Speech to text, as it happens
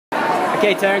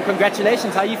Okay, Taryn,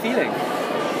 congratulations. How are you feeling?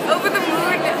 Over the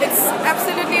moon. It's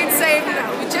absolutely insane.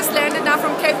 We just landed now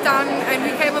from Cape Town and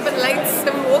we came a bit late, so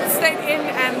we all stayed in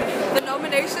and the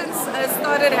nominations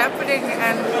started happening,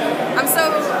 and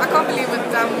I can't believe it.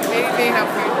 I'm very, very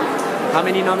happy. How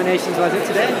many nominations was it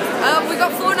today? We got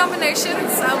 4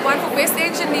 nominations, one for Best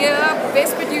Engineer,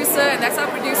 Best Producer, and that's our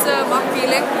producer, Mark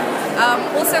Peeling.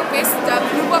 Also Best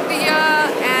Group of the Year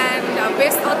and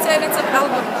Best Alternative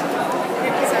Album.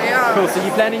 So yeah. Cool, so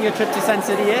you planning your trip to Sun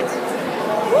City yet?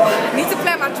 Need to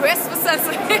plan my dress for Sun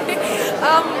City.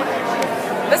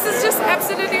 This is just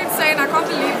absolutely insane. I can't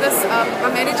believe this.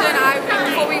 My manager and I,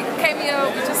 before we came here,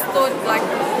 we just thought, like,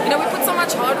 you know, we put so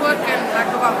much hard work and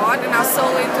like our heart and our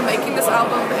soul into making this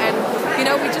album, and you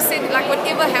know, we just said, like,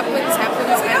 whatever happens,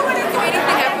 happens, and if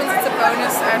anything happens, it's a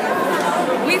bonus, and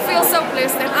we feel so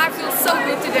blessed, and I feel so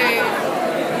good today.